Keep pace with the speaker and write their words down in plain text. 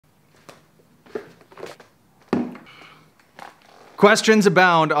Questions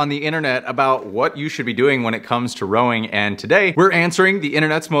abound on the internet about what you should be doing when it comes to rowing, and today we're answering the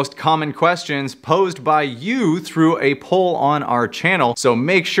internet's most common questions posed by you through a poll on our channel. So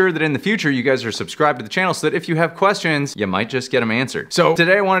make sure that in the future you guys are subscribed to the channel so that if you have questions, you might just get them answered. So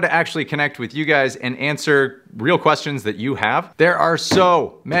today I wanted to actually connect with you guys and answer real questions that you have. There are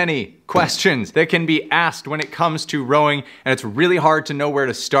so many questions that can be asked when it comes to rowing, and it's really hard to know where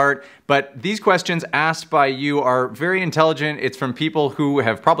to start. But these questions asked by you are very intelligent. It's from people who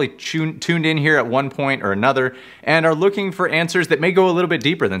have probably tuned in here at one point or another and are looking for answers that may go a little bit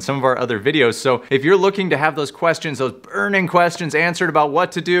deeper than some of our other videos. So if you're looking to have those questions, those burning questions answered about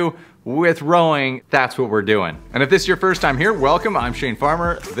what to do with rowing, that's what we're doing. And if this is your first time here, welcome. I'm Shane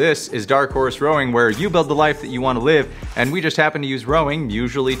Farmer. This is Dark Horse Rowing, where you build the life that you want to live, and we just happen to use rowing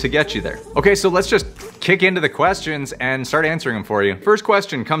usually to get you there. Okay, so let's just kick into the questions and start answering them for you. First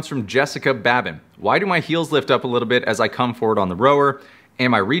question comes from Jessica Babin. Why do my heels lift up a little bit as I come forward on the rower?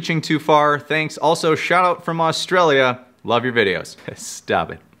 Am I reaching too far? Thanks. Also, shout out from Australia. Love your videos.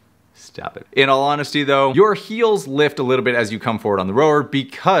 Stop it. Stop it. In all honesty though, your heels lift a little bit as you come forward on the rower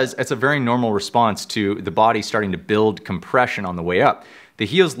because it's a very normal response to the body starting to build compression on the way up. The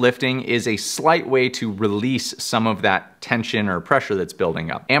heels lifting is a slight way to release some of that tension or pressure that's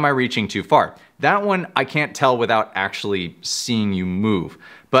building up. Am I reaching too far? That one I can't tell without actually seeing you move.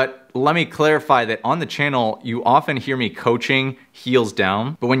 But let me clarify that on the channel, you often hear me coaching heels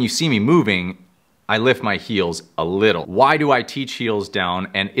down, but when you see me moving, I lift my heels a little. Why do I teach heels down,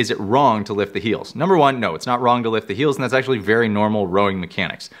 and is it wrong to lift the heels? Number one, no, it's not wrong to lift the heels, and that's actually very normal rowing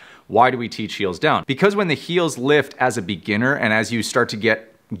mechanics. Why do we teach heels down? Because when the heels lift as a beginner and as you start to get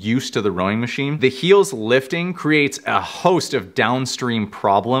used to the rowing machine, the heels lifting creates a host of downstream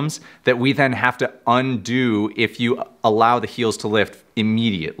problems that we then have to undo if you allow the heels to lift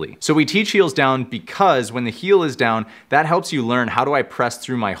immediately. So we teach heels down because when the heel is down, that helps you learn how do I press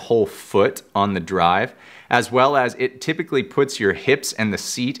through my whole foot on the drive, as well as it typically puts your hips and the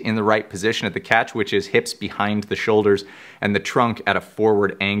seat in the right position at the catch, which is hips behind the shoulders and the trunk at a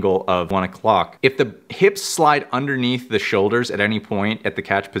forward angle of 1 o'clock. If the hips slide underneath the shoulders at any point at the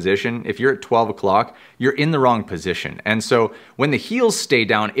catch position, if you're at 12 o'clock, you're in the wrong position. And so when the heels stay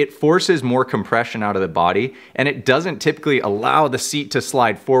down, it forces more compression out of the body, and it doesn't typically allow the seat to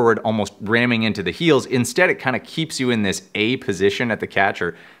slide forward, almost ramming into the heels. Instead, it kind of keeps you in this A position at the catch,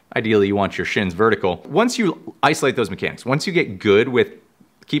 or ideally you want your shins vertical. Once you isolate those mechanics, once you get good with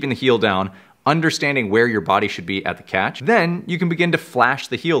keeping the heel down, understanding where your body should be at the catch, then you can begin to flash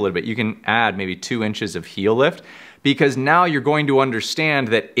the heel a little bit. You can add maybe 2 inches of heel lift, because now you're going to understand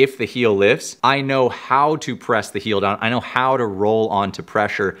that if the heel lifts, I know how to press the heel down. I know how to roll onto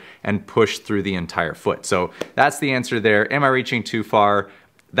pressure and push through the entire foot. So that's the answer there. Am I reaching too far?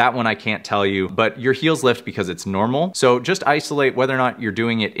 That one I can't tell you, but your heels lift because it's normal. So just isolate whether or not you're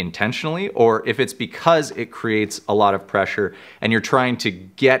doing it intentionally, or if it's because it creates a lot of pressure and you're trying to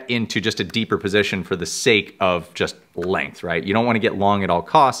get into just a deeper position for the sake of just length, right? You don't want to get long at all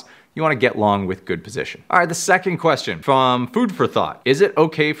costs. You want to get long with good position. All right, the second question from Food for Thought. Is it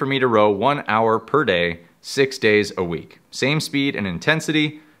okay for me to row 1 hour per day, 6 days a week? Same speed and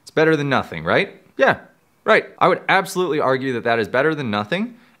intensity, it's better than nothing, right? Yeah, right. I would absolutely argue that that is better than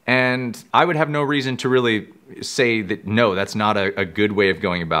nothing. And I would have no reason to really say that, no, that's not a good way of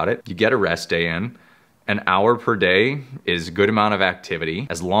going about it. You get a rest day in. An hour per day is a good amount of activity.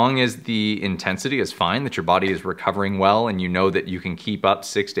 As long as the intensity is fine, that your body is recovering well, and you know that you can keep up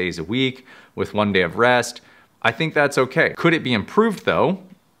 6 days a week with 1 day of rest, I think that's okay. Could it be improved though?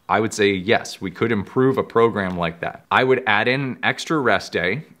 I would say yes, we could improve a program like that. I would add in an extra rest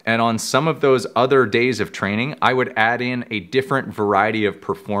day, and on some of those other days of training, I would add in a different variety of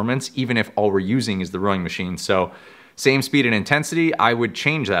performance, even if all we're using is the rowing machine. So same speed and intensity, I would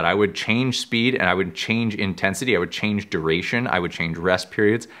change that. I would change speed and I would change intensity. I would change duration. I would change rest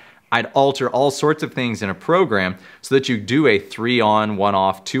periods. I'd alter all sorts of things in a program so that you do a 3 on, 1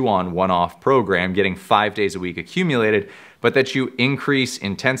 off, 2 on, 1 off program, getting 5 days a week accumulated, but that you increase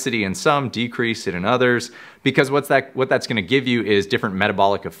intensity in some, decrease it in others, because what that's gonna give you is different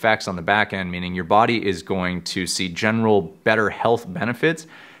metabolic effects on the back end, meaning your body is going to see general better health benefits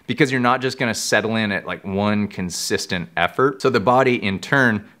because you're not just gonna settle in at like one consistent effort. So the body in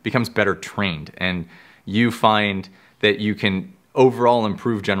turn becomes better trained, and you find that you can overall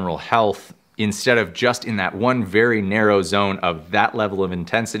improve general health instead of just in that one very narrow zone of that level of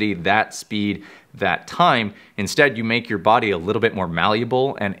intensity, that speed, that time. Instead, you make your body a little bit more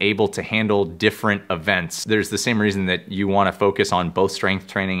malleable and able to handle different events. There's the same reason that you want to focus on both strength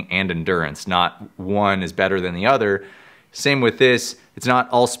training and endurance. Not one is better than the other. Same with this. It's not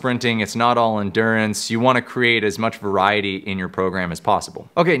all sprinting, it's not all endurance. You want to create as much variety in your program as possible.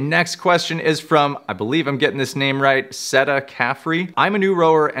 Okay, next question is from, I believe I'm getting this name right, Seta Caffrey. I'm a new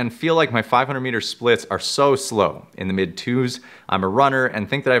rower and feel like my 500-meter splits are so slow. In the mid-twos, I'm a runner and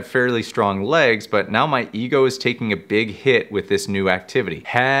think that I have fairly strong legs, but now my ego is taking a big hit with this new activity.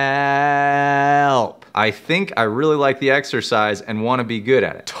 Help! I think I really like the exercise and want to be good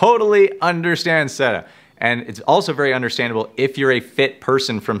at it. Totally understand, Seta. And it's also very understandable if you're a fit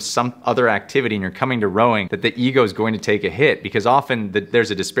person from some other activity and you're coming to rowing, that the ego is going to take a hit, because often there's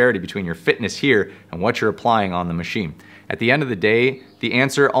a disparity between your fitness here and what you're applying on the machine. At the end of the day, the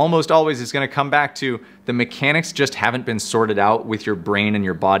answer almost always is going to come back to the mechanics just haven't been sorted out with your brain and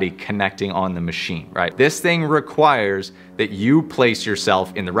your body connecting on the machine, right? This thing requires that you place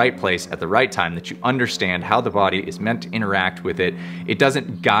yourself in the right place at the right time, that you understand how the body is meant to interact with it. It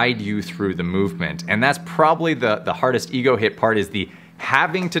doesn't guide you through the movement. And that's probably the hardest ego hit part, is the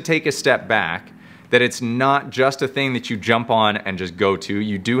having to take a step back, that it's not just a thing that you jump on and just go to.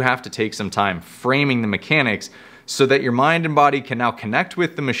 You do have to take some time framing the mechanics so that your mind and body can now connect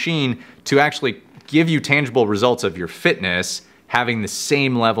with the machine to actually give you tangible results of your fitness, having the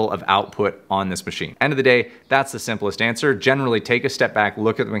same level of output on this machine. End of the day, that's the simplest answer. Generally, take a step back,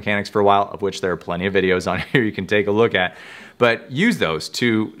 look at the mechanics for a while, of which there are plenty of videos on here you can take a look at, but use those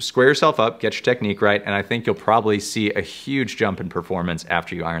to square yourself up, get your technique right, and I think you'll probably see a huge jump in performance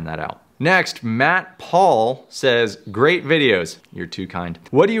after you iron that out. Next, Matt Paul says, great videos. You're too kind.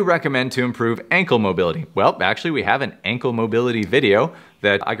 What do you recommend to improve ankle mobility? Well, actually we have an ankle mobility video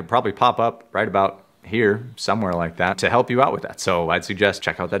that I could probably pop up right about here, somewhere like that, to help you out with that. So I'd suggest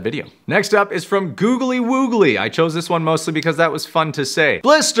check out that video. Next up is from Googly Woogly. I chose this one mostly because that was fun to say.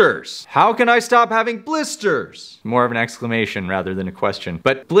 Blisters! How can I stop having blisters? More of an exclamation rather than a question.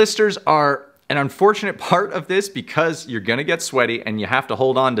 But blisters are an unfortunate part of this because you're gonna get sweaty and you have to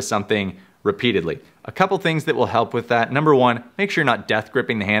hold on to something repeatedly. A couple things that will help with that. Number one, make sure you're not death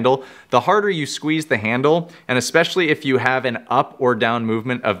gripping the handle. The harder you squeeze the handle, and especially if you have an up or down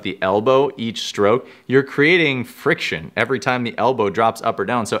movement of the elbow each stroke, you're creating friction every time the elbow drops up or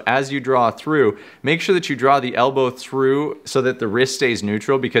down. So as you draw through, make sure that you draw the elbow through so that the wrist stays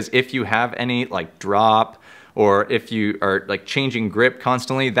neutral, because if you have any like drop, or if you are like changing grip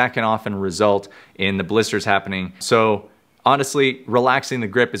constantly, that can often result in the blisters happening. So honestly, relaxing the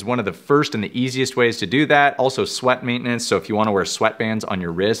grip is one of the first and the easiest ways to do that. Also sweat maintenance. So if you want to wear sweatbands on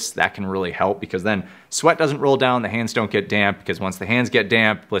your wrists, that can really help, because then sweat doesn't roll down, the hands don't get damp, because once the hands get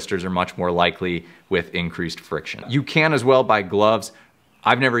damp, blisters are much more likely with increased friction. You can as well buy gloves.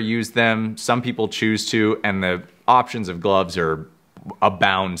 I've never used them. Some people choose to, and the options of gloves are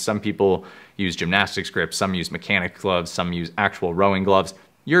abound. Some people use gymnastics grips, some use mechanic gloves, some use actual rowing gloves.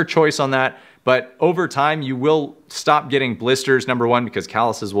 Your choice on that. But over time, you will stop getting blisters, number one, because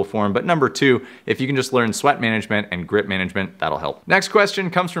calluses will form. But number two, if you can just learn sweat management and grip management, that'll help. Next question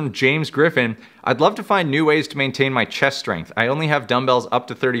comes from James Griffin. I'd love to find new ways to maintain my chest strength. I only have dumbbells up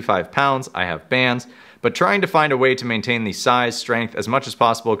to 35 pounds. I have bands, but trying to find a way to maintain the size, strength as much as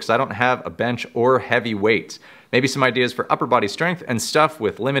possible, because I don't have a bench or heavy weights. Maybe some ideas for upper body strength and stuff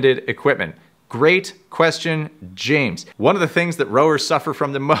with limited equipment. Great question, James. One of the things that rowers suffer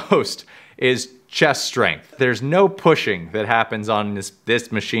from the most is chest strength. There's no pushing that happens on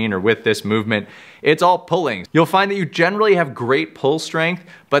this machine or with this movement. It's all pulling. You'll find that you generally have great pull strength,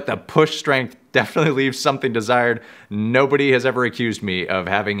 but the push strength definitely leaves something desired. Nobody has ever accused me of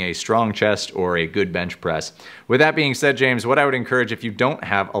having a strong chest or a good bench press. With that being said, James, what I would encourage if you don't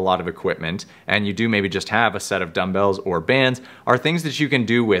have a lot of equipment and you do maybe just have a set of dumbbells or bands, are things that you can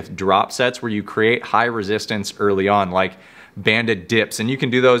do with drop sets where you create high resistance early on, like banded dips, and you can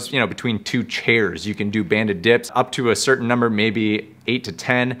do those, you know, between two chairs. You can do banded dips up to a certain number, maybe 8 to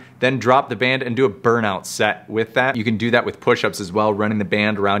 10, then drop the band and do a burnout set with that. You can do that with push-ups as well, running the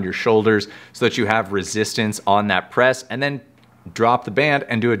band around your shoulders so that you have resistance on that press, and then drop the band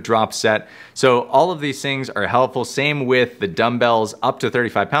and do a drop set. So all of these things are helpful. Same with the dumbbells up to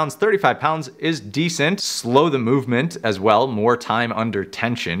 35 pounds. 35 pounds is decent. Slow the movement as well. More time under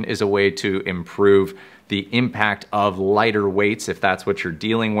tension is a way to improve the impact of lighter weights if that's what you're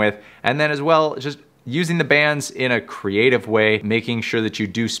dealing with. And then as well, just using the bands in a creative way, making sure that you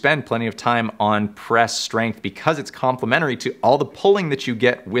do spend plenty of time on press strength, because it's complementary to all the pulling that you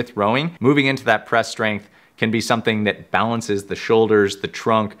get with rowing. Moving into that press strength can be something that balances the shoulders, the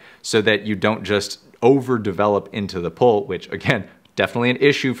trunk, so that you don't just overdevelop into the pull, which again, definitely an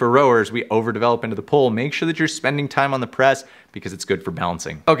issue for rowers. We overdevelop into the pull. Make sure that you're spending time on the press because it's good for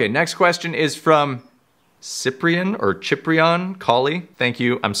balancing. Okay, next question is from Cyprian or Ciprian Colley. Thank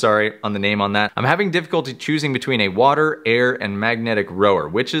you. I'm sorry on the name on that. I'm having difficulty choosing between a water, air, and magnetic rower.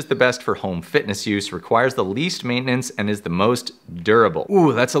 Which is the best for home fitness use, requires the least maintenance, and is the most durable?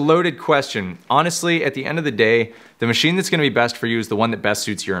 Ooh, that's a loaded question. Honestly, at the end of the day, the machine that's gonna be best for you is the one that best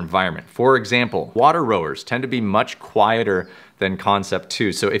suits your environment. For example, water rowers tend to be much quieter than Concept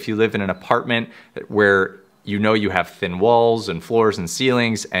 2. So if you live in an apartment where you know you have thin walls and floors and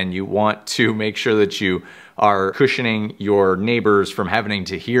ceilings, and you want to make sure that you are cushioning your neighbors from having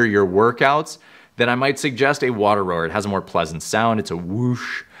to hear your workouts, then I might suggest a water rower. It has a more pleasant sound. It's a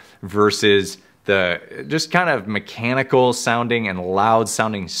whoosh versus the just kind of mechanical sounding and loud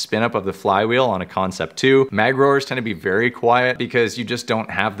sounding spin up of the flywheel on a Concept 2. Mag rowers tend to be very quiet because you just don't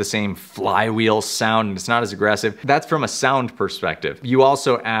have the same flywheel sound and it's not as aggressive. That's from a sound perspective. You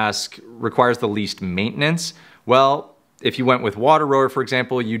also ask, requires the least maintenance. Well, if you went with water rower, for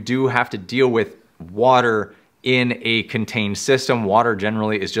example, you do have to deal with water in a contained system. Water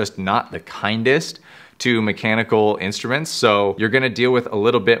generally is just not the kindest to mechanical instruments. So you're gonna deal with a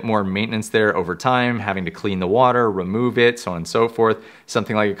little bit more maintenance there over time, having to clean the water, remove it, so on and so forth.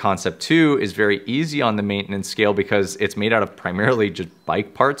 Something like a Concept 2 is very easy on the maintenance scale because it's made out of primarily just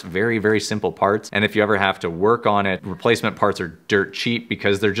bike parts, very, very simple parts. And if you ever have to work on it, replacement parts are dirt cheap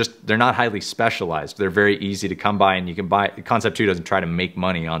because they're not highly specialized. They're very easy to come by, and you can buy, Concept 2 doesn't try to make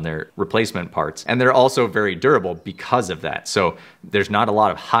money on their replacement parts. And they're also very durable because of that. So there's not a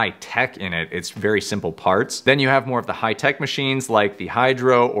lot of high tech in it. It's very simple parts. Then you have more of the high-tech machines like the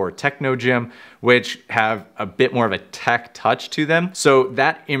Hydro or Techno Gym, which have a bit more of a tech touch to them. So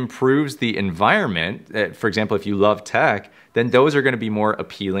that improves the environment. For example, if you love tech, then those are going to be more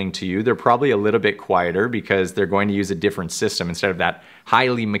appealing to you. They're probably a little bit quieter because they're going to use a different system instead of that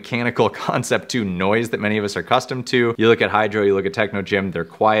highly mechanical Concept 2 noise that many of us are accustomed to. You look at Hydro, you look at Techno Gym, they're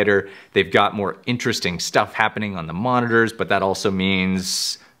quieter. They've got more interesting stuff happening on the monitors, but that also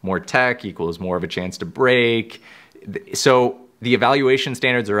means more tech equals more of a chance to break. So the evaluation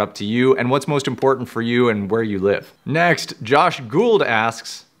standards are up to you and what's most important for you and where you live. Next, Josh Gould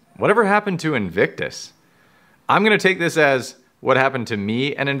asks, whatever happened to Invictus? I'm gonna take this as what happened to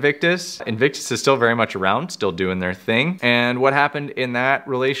me and Invictus. Invictus is still very much around, still doing their thing. And what happened in that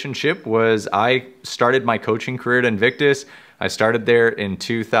relationship was I started my coaching career at Invictus. I started there in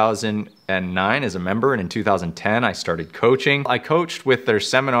 2009 as a member, and in 2010 I started coaching. I coached with their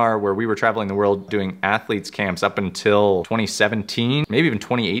seminar where we were traveling the world doing athletes camps up until 2017, maybe even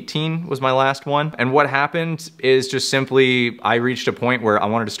 2018 was my last one. And what happened is just simply I reached a point where I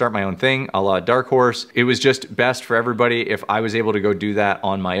wanted to start my own thing, a la Dark Horse. It was just best for everybody if I was able to go do that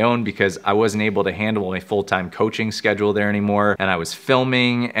on my own because I wasn't able to handle my full-time coaching schedule there anymore, and I was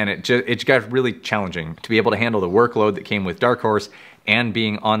filming, and it got really challenging to be able to handle the workload that came with Dark Horse and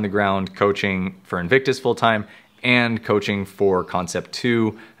being on the ground coaching for Invictus full-time and coaching for Concept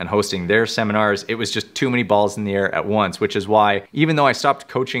 2 and hosting their seminars. It was just too many balls in the air at once, which is why even though I stopped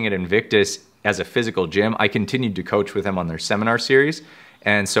coaching at Invictus as a physical gym, I continued to coach with them on their seminar series.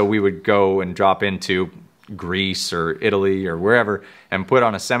 And so we would go and drop into Greece or Italy or wherever and put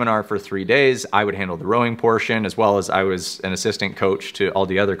on a seminar for 3 days. I would handle the rowing portion as well as I was an assistant coach to all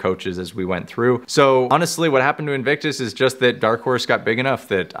the other coaches as we went through. So honestly, what happened to Invictus is just that Dark Horse got big enough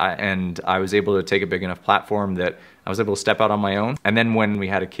that I was able to take a big enough platform that I was able to step out on my own. And then when we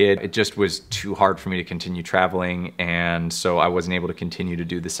had a kid, it just was too hard for me to continue traveling. And so I wasn't able to continue to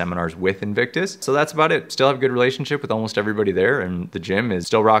do the seminars with Invictus. So that's about it. Still have a good relationship with almost everybody there. And the gym is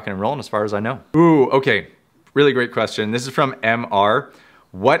still rocking and rolling as far as I know. Ooh, okay. Really great question. This is from MR.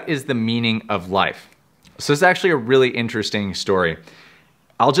 What is the meaning of life? So it's actually a really interesting story.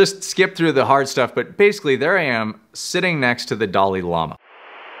 I'll just skip through the hard stuff, but basically there I am sitting next to the Dalai Lama.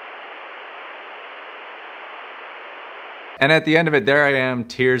 And at the end of it, there I am,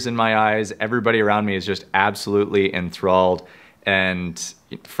 tears in my eyes. Everybody around me is just absolutely enthralled. And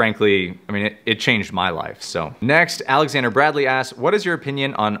frankly, I mean, it changed my life. So next, Alexander Bradley asks, what is your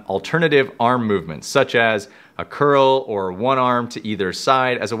opinion on alternative arm movements, such as a curl or one arm to either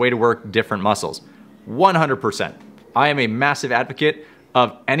side as a way to work different muscles? 100%. I am a massive advocate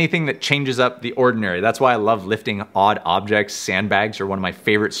of anything that changes up the ordinary. That's why I love lifting odd objects. Sandbags are one of my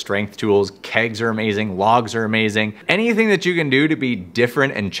favorite strength tools. Kegs are amazing. Logs are amazing. Anything that you can do to be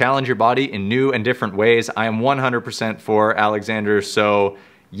different and challenge your body in new and different ways, I am 100% for, Alexander. So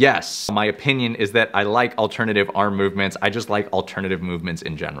yes, my opinion is that I like alternative arm movements. I just like alternative movements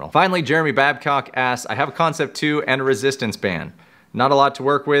in general. Finally, Jeremy Babcock asks, I have a Concept 2 and a resistance band. Not a lot to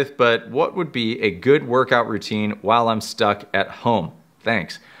work with, but what would be a good workout routine while I'm stuck at home?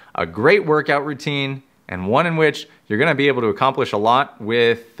 Thanks. A great workout routine, and one in which you're gonna be able to accomplish a lot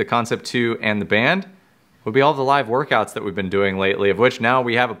with the Concept 2 and the band, would be all the live workouts that we've been doing lately, of which now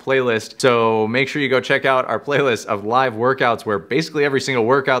we have a playlist. So make sure you go check out our playlist of live workouts where basically every single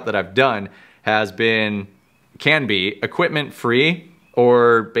workout that I've done can be equipment free,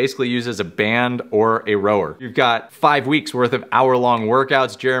 or basically used as a band or a rower. You've got 5 weeks worth of hour-long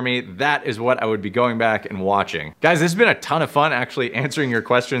workouts, Jeremy. That is what I would be going back and watching. Guys, this has been a ton of fun actually answering your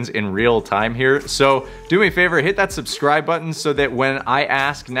questions in real time here. So do me a favor, hit that subscribe button so that when I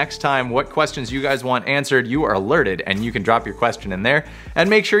ask next time what questions you guys want answered, you are alerted and you can drop your question in there. And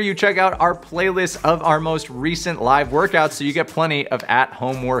make sure you check out our playlist of our most recent live workouts so you get plenty of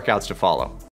at-home workouts to follow.